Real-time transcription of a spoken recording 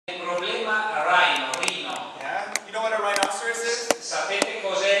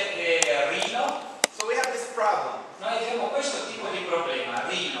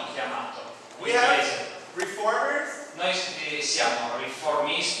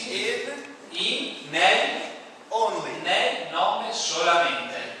riformisti, nel only. nel nome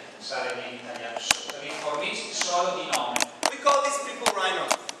solamente, sarebbe in italiano, riformisti solo di nome. We call these people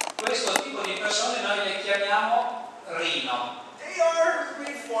rhinos. Questo tipo di persone noi le chiamiamo rino. They are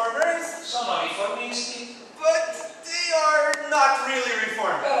reformers, Sono riformisti, but they are not really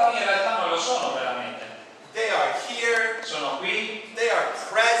reformers. però in realtà non lo sono veramente. They are here, Sono qui, they are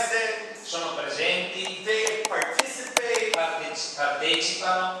present, sono presenti, they participate,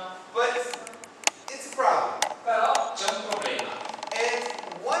 partecipano, but it's a problem. però c'è un problema. And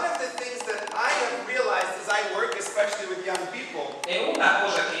one of the things that I have realized as I work especially with young people E una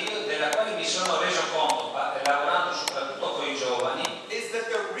cosa della quale mi sono reso conto, lavorando soprattutto con i giovani, is that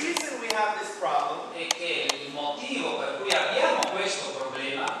the reason we have this problem è che il motivo per cui abbiamo questo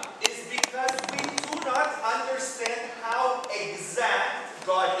problema is because we do not understand how exact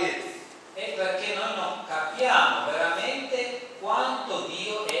God is. è perché noi non capiamo veramente quanto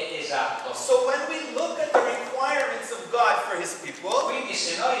Dio è esatto. So when we look at the requirements of God for His people, Quindi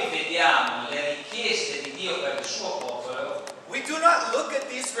se noi vediamo le richieste di Dio per il suo popolo, we do not look at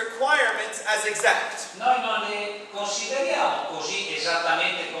these requirements as exact. noi non le consideriamo così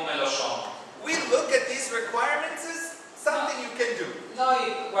esattamente come lo sono. We look at these requirements as something you can do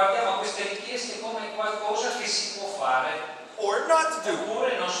Noi guardiamo queste richieste come qualcosa che si può fare or not do.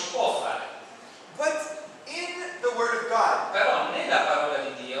 oppure non si può fare. But in the Word of God, Però nella parola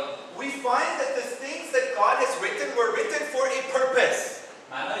di Dio, we find that the things that God has written were written for a purpose.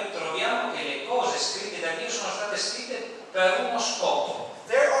 ma noi troviamo che le cose scritte da Dio sono state scritte per uno scopo.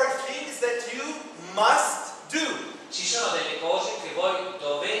 There are things that you must do. Ci sono delle cose che voi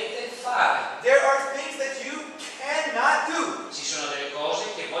dovete fare. There are things that you cannot do. Ci sono delle cose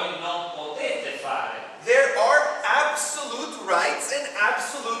che voi non potete fare. There are absolute rights and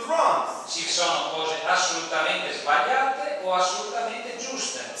absolute wrongs. Ci sono cose assolutamente sbagliate o assolutamente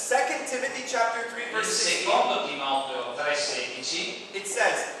giuste. 2 Timothy chapter 3 In verse 16, secondo Timoteo 3,16 it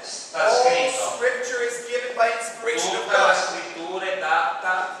says, sta all scritto: scripture is given by inspiration of tutta la God scrittura è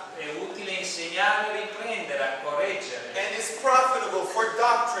data e utile a insegnare, riprendere, a correggere, and is profitable for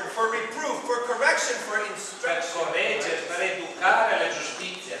doctrine, for reproof, for correction, for per instruction. correggere, per educare alla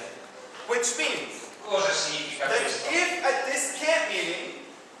giustizia. Which means Cosa significa that questo? if at this camp meeting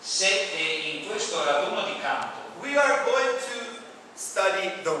Se in questo raduno di campo, we are going to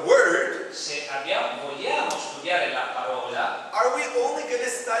study the Word, se vogliamo studiare la parola, are we only going to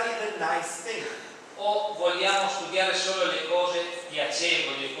study the nice things? o vogliamo studiare solo le cose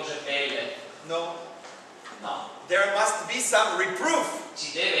piacevoli, le cose belle? No. No, There must be some reproof.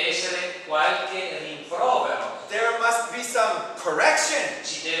 ci deve essere qualche rimprovero, There must be some correction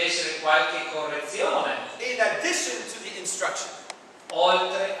ci deve essere qualche correzione, in addition to the instruction.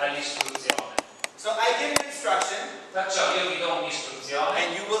 oltre all'istruzione. So I give you instruction Perciò io vi do un'istruzione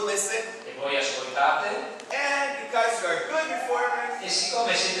and you will listen, e voi ascoltate, and because you are good reformers, e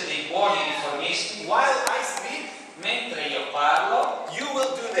siccome siete dei buoni riformisti, while I speak, mentre io parlo, you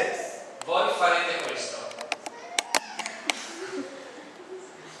will do this. voi farete questo.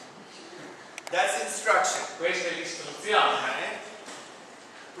 That's instruction. Questa è l'istruzione. Right?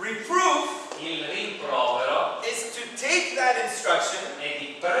 Reproof Il rimprovero is to take that instruction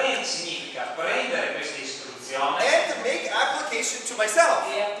significa prendere questa istruzione and to make application to myself.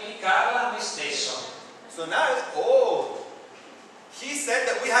 e applicarla a me stesso. So now, he said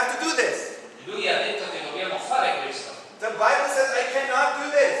that we have to do this. Lui ha detto che dobbiamo fare questo. The Bible says I cannot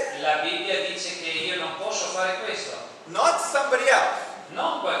do this. La Bibbia dice che io non posso fare questo. Not somebody else.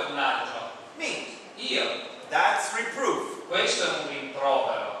 Non qualcun altro. Me. Io. That's reproof. Questo è un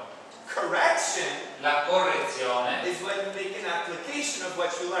rimprovero. Correction La correzione is when you make an application of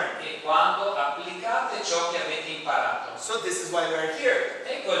what you learned. è quando applicate ciò che avete imparato. So this is why we're here.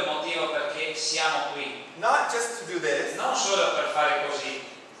 Ecco il motivo perché siamo qui. Not just to do this, Non solo per fare così,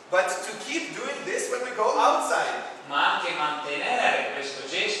 but to keep doing this when we go outside. ma anche mantenere questo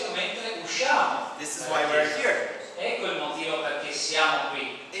gesto mentre usciamo. This is why we're here. Ecco il motivo perché siamo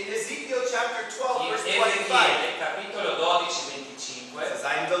qui. In Ezekiel chapter 12, In verse 25, Ezechiele, capitolo 12, it 25, says,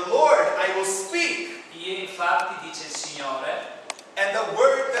 I am the Lord, I will speak, io infatti, dice il Signore, and the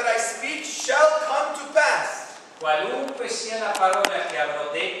word that I speak shall come to pass. qualunque sia la parola che avrò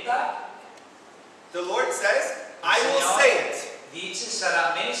detta, The Lord says, I will say it. dice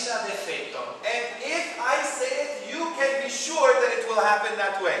sarà messa ad effetto. And if I say it, you can be sure that it will happen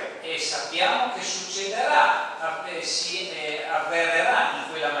that way. E sappiamo che succederà, avverrà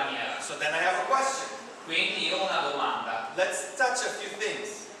in quella maniera. So then I have a question. Quindi io ho una domanda. Let's touch a few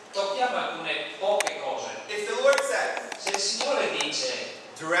things. Tocchiamo alcune poche cose. If the Lord said, Se il Signore dice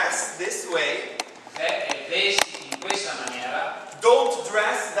dress this way, vestiti in questa maniera, don't don't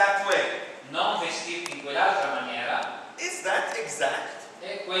dress that way. non vestirti in quell'altra maniera, Is that exact?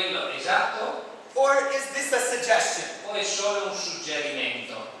 è quello esatto Or is this a suggestion? o è solo un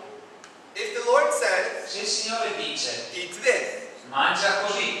suggerimento? If the Lord said, Se il Signore dice eat this, mangia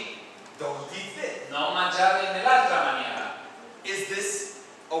così, don't eat this. non mangiare nell'altra maniera, Is this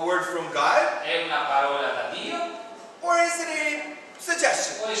a word from God? è una parola da Dio Or is it a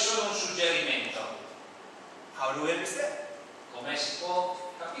suggestion? o è solo un suggerimento? How do we understand? Come si può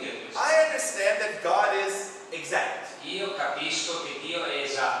capire questo? I understand that God is exact. Io capisco che Dio è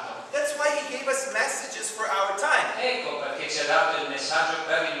esatto. That's why He gave us messages for our time. Ecco perché ci ha dato il messaggio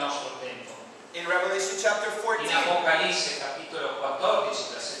per il nostro tempo. In Revelation chapter In 14, Apocalisse capitolo 14,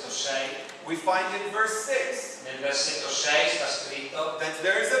 versetto 6, we find in verse 6 nel versetto 6 sta scritto that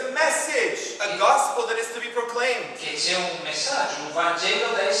there is a message, a gospel that is to be proclaimed. che c'è un messaggio, un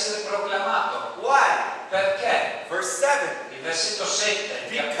Vangelo da essere proclamato. Why? Perché? Verse 7. Il versetto 7.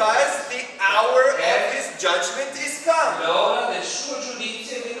 Because the hour of His judgment is come. L'ora del suo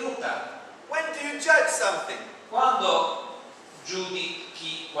giudizio è venuta. When do you judge something? Quando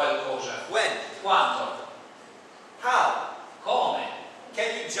giudichi qualcosa? When? Quando? How? Come? Can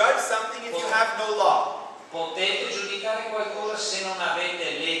you judge something if you have no law? Potete giudicare qualcosa se non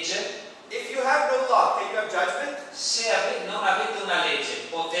avete legge? If you have no law, can you have judgment? Se non avete una legge,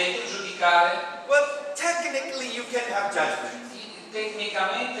 potete giudicare? Well, technically you can have judgment.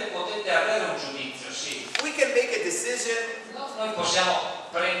 Tecnicamente potete avere un giudizio, sì. We can make a decision. No, noi possiamo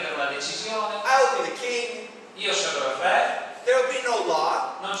prendere una decisione. I'll be the king. Io sarò il re, There will be no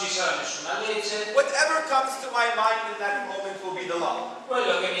law. non ci sarà nessuna legge. Whatever comes to my mind in that moment will be the law.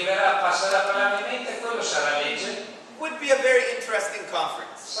 Quello che mi passerà per la mia mente, quello sarà legge. Would be a very interesting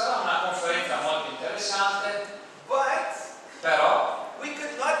conference. Sarà una conferenza molto interessante, But però we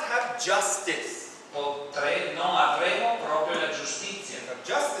could not have justice. non avremo proprio la giustizia. For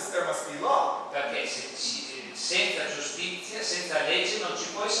justice there must be law. Perché senza giustizia, senza legge non ci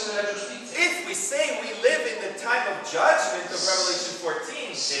può essere la giustizia. If we say we live in the time of judgment of Revelation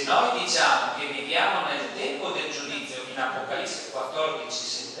 14, Se noi diciamo che viviamo nel tempo del giudizio in Apocalisse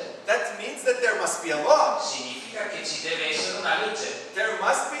 14:7, that means that there must be a law. significa che ci deve essere una legge. There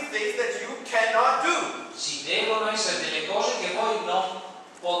must be things that you cannot do. Ci devono essere delle cose che voi non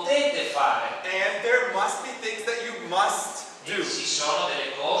potete fare. And there must be things that you must E do. ci sono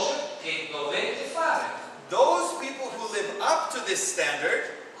delle cose che dovete fare. Those people who live up to this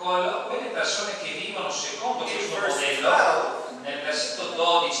standard, Quelle persone che vivono secondo in questo verse modello, 12, nel versetto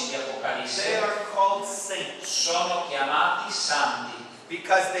 12 di they Apocalisse, are called saints sono chiamati santi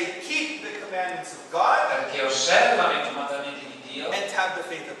because they keep the commandments of God perché osservano i comandamenti di Dio and have the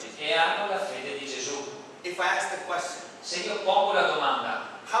faith of Jesus. e hanno la fede di Gesù. If I ask the question, Se io pongo la domanda,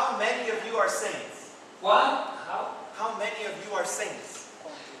 how many of you are saints? How many of you are saints?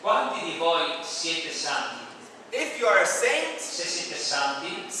 quanti di voi siete santi? If you are a saint, Se siete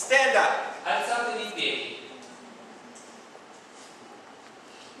santi, stand up. alzatevi in piedi.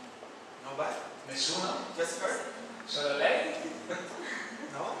 Nobody? Nessuno? Just her? Solo lei?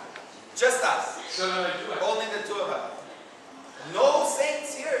 No? Just us. Solo noi due? Only the two of us. No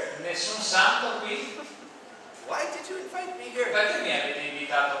saints here. Nessun santo qui? Why did you invite me here? Perché mi avete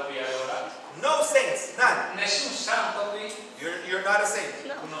invitato qui allora? No saints, none. Nessun santo qui? You're not a saint.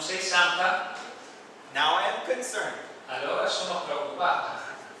 Tu non sei santa? Now I am concerned. Allora sono preoccupata.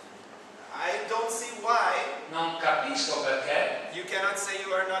 I don't see why Non capisco perché you cannot say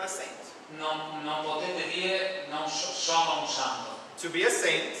you are not a saint. non potete dire non sono un santo. To be a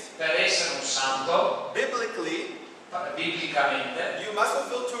saint, Per essere un santo, biblically, biblicamente, you must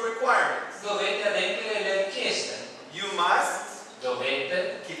fulfill two requirements. dovete adempiere le richieste. You must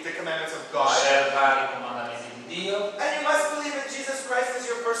Dovete keep the commandments of God, osservare i comandamenti di Dio and you must believe in Jesus Christ as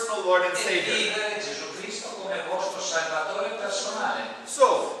your personal Lord and e Savior. vivere Gesù Cristo come vostro Salvatore personale.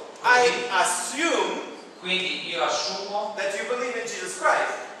 So, I assume Quindi io assumo, that you believe in Jesus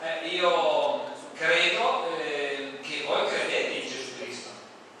Christ. io credo che voi credete in Gesù Cristo.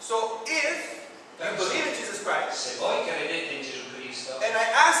 So, if you believe in Jesus Christ, Se voi credete in Gesù Cristo and I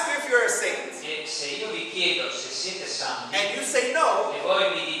ask you if you're a saint, e se io vi chiedo se siete santi and you say no, e voi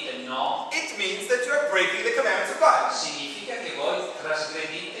mi dite no, it means that you are breaking the commandments of God. significa che voi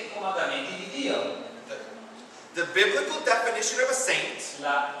trasgredite i comandamenti di Dio. The biblical definition of a saint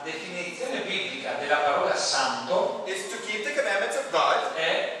La definizione biblica della parola santo is to keep the commandments of God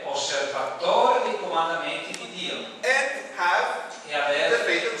è osservatore dei comandamenti di Dio and have e the avere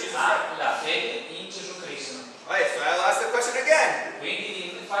faith of Jesus Christ. la fede in Gesù Cristo. Alright, so I'll ask the question again.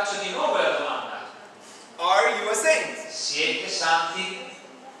 Quindi vi faccio di nuovo la domanda: Are you a saint? siete santi?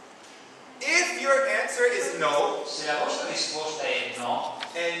 If your answer is no, Se la vostra risposta è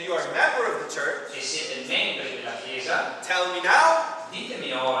and you are a member of the church, e siete membri della Chiesa, tell me now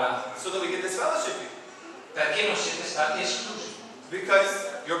ditemi ora so that we get this fellowship. perché non siete stati esclusi,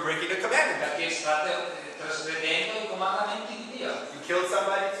 Because you're breaking a commandment. perché state trasgredendo i comandamenti di Dio. You killed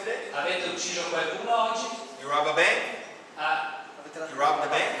somebody today? Avete ucciso qualcuno oggi? You rob a bank? Ah, You robbed the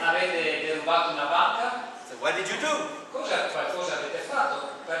bank? avete derubato una banca? So what did you do? Qualcosa avete fatto?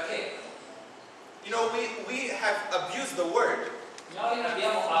 Perché You know, we have abused the word. noi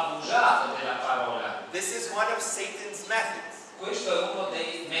abbiamo abusato della parola. This is one of Satan's methods. Questo è uno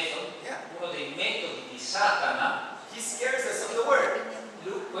dei metodi, Yeah. uno dei metodi di Satana. He scares us of the word.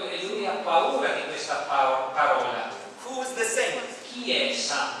 Lui ha paura di questa parola. Who is the saint? Chi è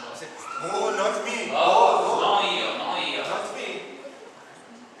santo? Oh, not me. Oh, no io, no io. Not me.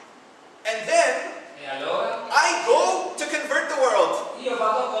 And then E allora I go to convert the world. io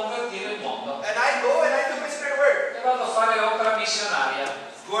vado a convertire il mondo And I go and I do missionary work. e vado a fare opera missionaria.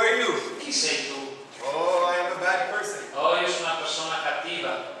 Who are you? Chi sei tu? Oh, I am a bad person. Oh, io sono una persona cattiva.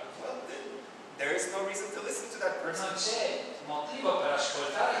 Well, then, there is no reason to listen to that person. Non c'è motivo per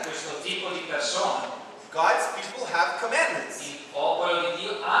ascoltare questo tipo di persone. God's people have commandments. Il popolo di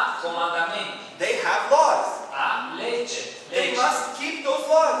Dio ha comandamenti, They have laws. ha legge. They must keep those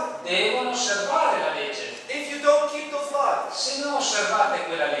laws. Devono osservare la legge. If you don't keep those laws, Se non osservate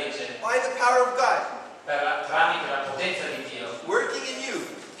quella legge, by the power of God tramite la potenza di Dio working in you,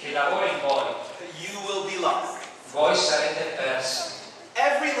 che lavora in voi, you will be lost. voi sarete persi.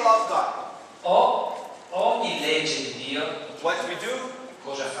 Every law of God, Ogni legge di Dio, what we do,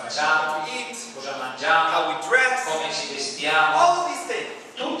 cosa how facciamo, we eat, cosa mangiamo, how we dress, come ci vestiamo, all of these things,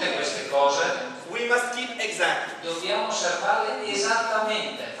 tutte queste cose we must keep exactly. dobbiamo osservarle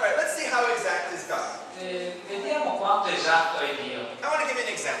esattamente. All right, let's see how exact is God. Vediamo quanto esatto è Dio. I want to give you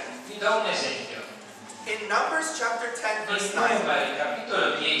an example. Vi do un esempio. In Numbers chapter 10, verse In 9, Numeri,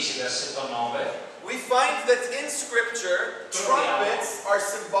 capitolo 10, versetto 9, we find that in Scripture, trumpets are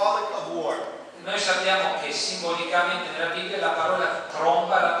symbolic of war. noi sappiamo che simbolicamente nella Bibbia la parola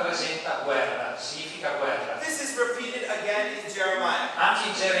tromba rappresenta guerra, significa guerra. This is repeated again in Jeremiah. Anche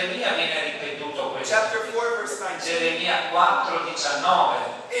in Geremia viene ripetuto questo. Chapter 4, verse 19. Geremia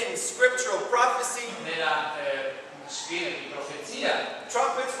 4:19, In scriptural prophecy, nella spirito di profezia,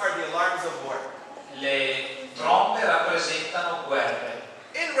 trumpets are the alarms of war. le trombe rappresentano guerre.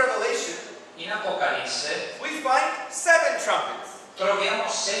 In Revelation, In Apocalisse we find 7 trumpets. troviamo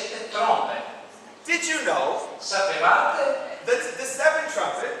 7 trombe. Did you know Sapevate that the 7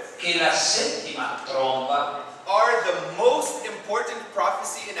 trumpets che la settima tromba are the most important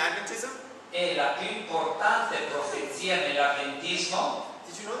prophecy in Adventism? è la più importante profezia nell'Avventismo?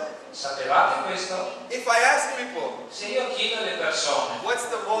 Did you know that? Sapevate questo? If I ask people, Se io chiedo alle persone what's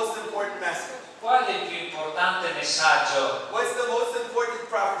the most important message? qual è il più importante messaggio, What's the most important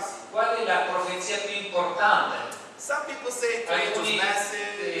prophecy? qual è la profezia più importante, Some people say the angel's alcuni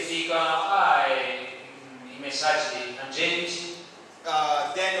message, dicono i messaggi angelici,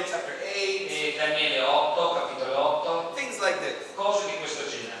 Daniel chapter 8, e Daniele 8, capitolo 8, things like this. cose di questo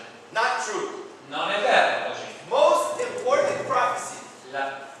genere. Not true. Non è vero così. Most important prophecy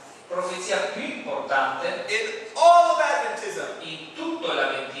La profezia più importante in all of Adventism in tutto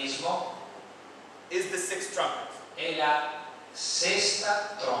l'Avventismo is the 6th trumpet. è la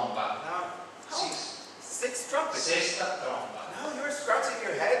sesta tromba. Now, Sì, 6th trumpet? sesta tromba. Now you're scratching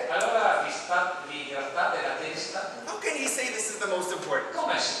your head. Allora vi grattate la testa. How can he say this is the most important?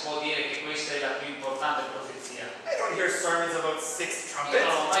 Come si può dire che questa è la più importante profezia? I don't hear sermons about 6 Io non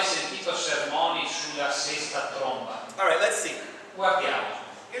ho trumpets. mai sentito sermoni sulla sesta tromba. All right, let's see. Guardiamo,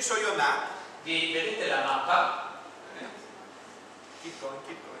 I'm going to show you a map. vedete la mappa? Keep going,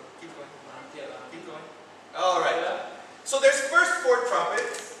 keep going, keep going, Avanti, avanti. keep going. All right. So there's first 4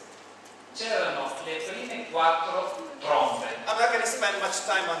 trumpets. C'erano le prime 4 trombe. I'm not going to spend much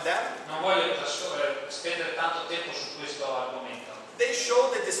time on them. Non voglio spendere tanto tempo su questo argomento. They show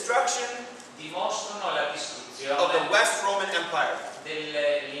the destruction Dimostrano la of the distruzione West Roman Empire.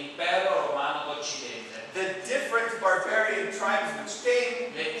 dell'impero romano d'Occidente. The different barbarian tribes which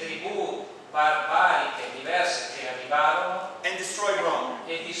came Le tribù barbariche diverse che arrivarono and destroyed Rome.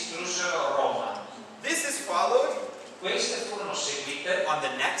 e distrussero Roma. This is followed Queste furono seguite on the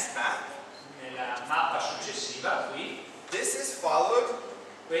next map. nella mappa successiva qui. This is followed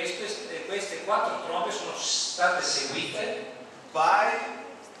Queste 4 trombe sono state seguite by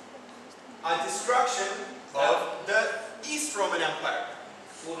a destruction of the East Roman Empire.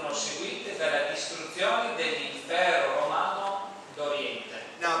 furono seguite dalla distruzione dell'impero romano d'Oriente.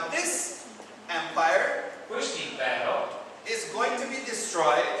 Now this empire Questo impero is going to be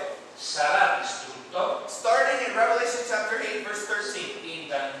destroyed sarà distrutto starting in Revelation chapter 8 verse 13.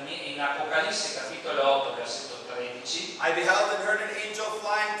 Apocalisse capitolo 8 versetto 13, I beheld and heard an angel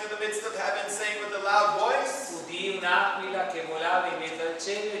flying through the midst of heaven, saying with a loud voice, udì un'aquila che volava in mezzo al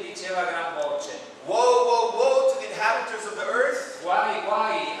cielo e diceva a gran voce: Woe, woe, woe to the inhabitants of the earth, guai,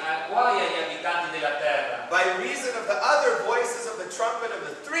 guai, guai agli abitanti della terra, by reason of the other voices of the trumpet of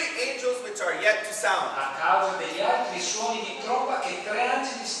the three angels which are yet to sound. a causa degli altri suoni di tromba che 3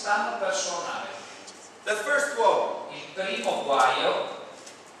 angeli stanno per suonare. The first woe Il primo guaio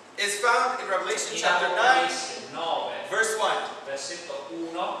is found in Revelation in chapter 9, Apocalisse 9 verse 1. versetto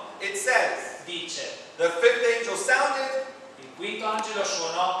 1 It says, dice: the fifth angel sounded, il quinto angelo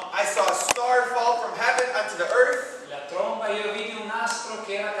suonò I saw a star fall from heaven unto the earth, la tromba, io vidi un astro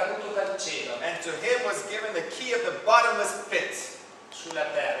che era caduto dal cielo and to him was given the key of the bottomless pit. sulla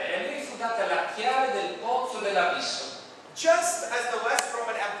terra, e a lui fu data la chiave del pozzo dell'abisso. Just as the West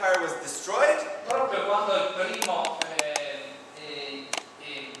Roman Empire was destroyed, Proprio quando il primo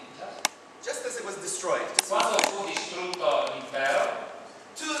just as it was destroyed, quando fu distrutto l'impero,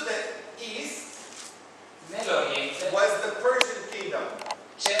 to the east nell'Oriente was the Persian kingdom.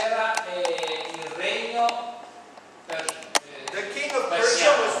 c'era il regno The king of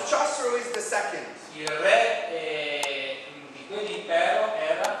Persia was Chosroes II. il re di quell'impero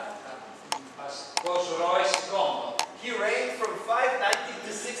era Cosroe II. He reigned from 590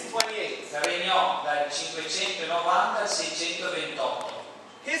 to 628. Regnò dal 590 al 628.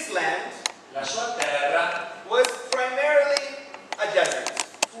 His land La sua terra was primarily a desert.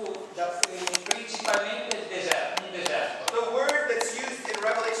 fu principalmente un deserto. The word that's used in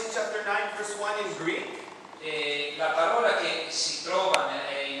Revelation chapter 9 verse 1 in Greek E la parola che si trova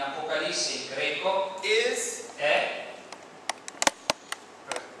in Apocalisse in greco is, è,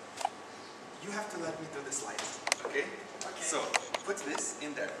 you have to let me do the slides, okay? So, put this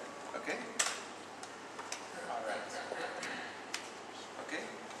in there, okay? Okay?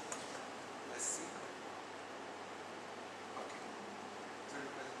 Let's see. Okay. Turn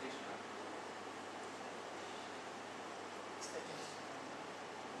the presentation on.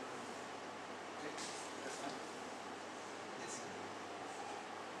 Okay, that's fine. Yes.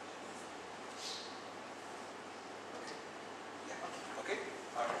 Okay. Yeah. Okay?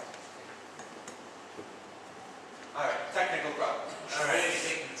 All right. All right, technical problem. All right.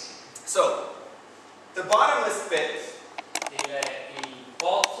 So, the bottomless pit, il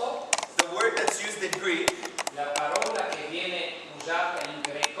pozzo, the word that's used in Greek, la parola che viene usata in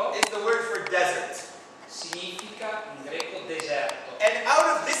greco is the word for desert. significa in greco deserto. And out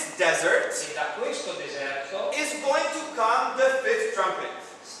of this desert E da questo deserto is going to come the fifth trumpet.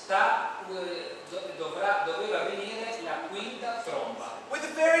 doveva venire la quinta tromba, With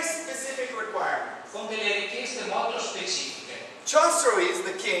very specific requirements. con delle richieste molto specifiche. Chosroes,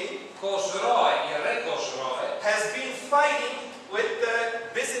 the king, Cosroe, il re Cosroe, has been fighting with the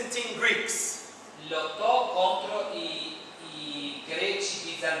Byzantine Greeks. lottò contro i greci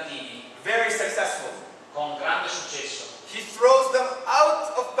bizantini Very successful. con grande successo. He throws them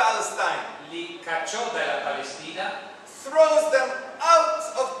out of Palestine, Li cacciò dalla Palestina, throws them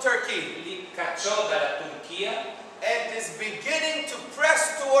out of Turkey, li cacciò dalla Turchia and is beginning to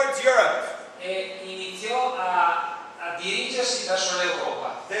press towards Europe. e iniziò a dirigersi verso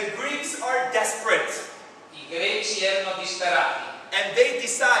l'Europa. The Greeks are desperate, I greci erano disperati and they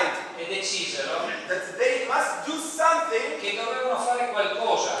decide e decisero that they must do something, che dovevano fare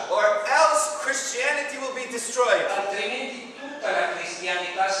qualcosa, or else Christianity will be destroyed. altrimenti tutta la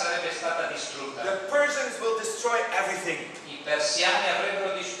cristianità sarebbe stata distrutta. The Persians will destroy everything. I persiani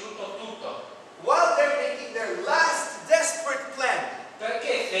avrebbero distrutto tutto. While they're making their last desperate plan,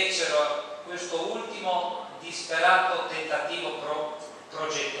 Perché fecero questo ultimo disperato tentativo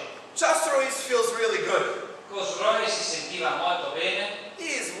progetto? Chosroes feels really good. Cosroe si sentiva molto bene,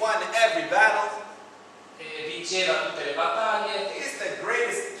 He's won every battle. vinceva tutte le battaglie, He's the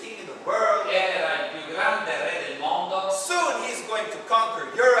greatest king in the world. era il più grande re del mondo, Soon he's going to conquer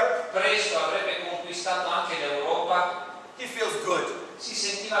Europe. presto avrebbe conquistato anche l'Europa, He feels good. si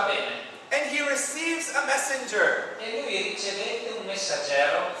sentiva bene. And he receives a messenger E lui ricevette un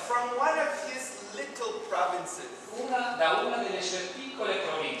messaggero from one of his little provinces. da una delle sue piccole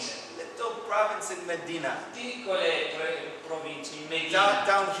province, Little province in Medina. piccole province in Medina,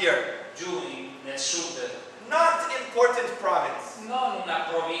 Down here. giù nel sud, Not important province. non una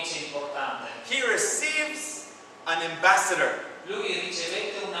provincia importante. He receives an ambassador. Lui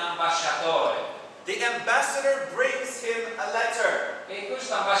ricevette un ambasciatore The ambassador brings him a letter e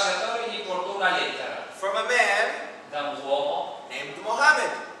questo ambasciatore gli portò una lettera from a man da un uomo named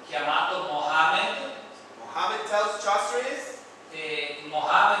Mohammed. chiamato Mohammed, Mohammed tells Chosroes, e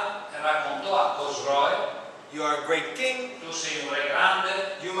Mohammed raccontò a Cosroe: you are a great king, tu sei un re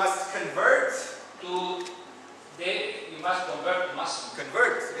grande, you You must convert. You must convert,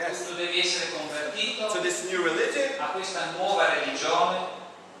 Convert, yes. tu devi essere convertito To this new religion, a questa nuova religione,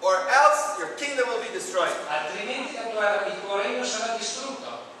 or else your kingdom will be destroyed. altrimenti il tuo regno sarà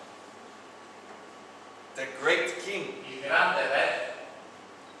distrutto. The great king. Il grande re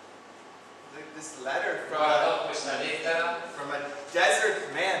This letter guardò questa lettera from a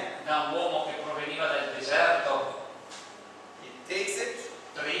desert man. da un uomo che proveniva dal deserto, He takes it,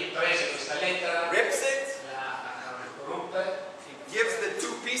 prese questa lettera, rips it, la ruppe he gives the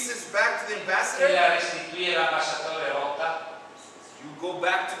two pieces back to the e ambassador. la restituì all'ambasciatore rotta You go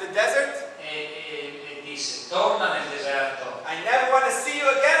back to the desert. e disse: torna nel deserto, I never want to see you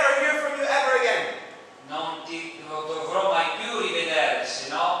again or hear from you ever again. non ti dovrò mai più rivedere, se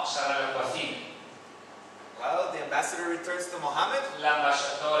no sarà la tua fine. Well, the ambassador returns to Muhammad,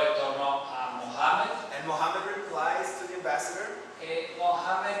 L'ambasciatore tornò a Mohammed and Muhammad replies to the ambassador. e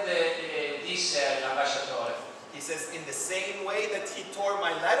Mohammed disse all'ambasciatore: He says, in the same way that he tore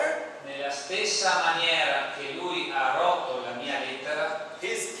my letter, nella stessa maniera che lui ha rotto la mia lettera,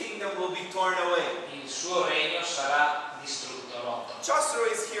 his kingdom will be torn away. il suo regno sarà distrutto, rotto. Chosroe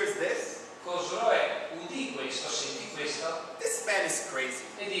hears this. Cosroe udì questo, sentì questo This man is crazy.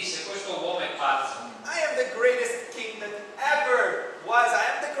 e disse: questo uomo è pazzo. I am the greatest king that ever was.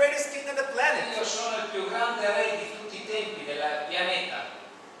 I am the greatest king on the planet. Io sono il più grande re di tutti i tempi del pianeta.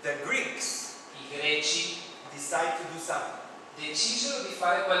 The Greeks I greci decide to do something. decisero di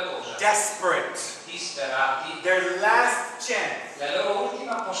fare qualcosa. Desperate. Disperati, Their last chance. la loro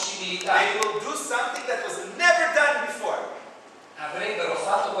ultima possibilità. They will do something that was never done before. Avrebbero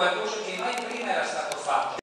fatto qualcosa che mai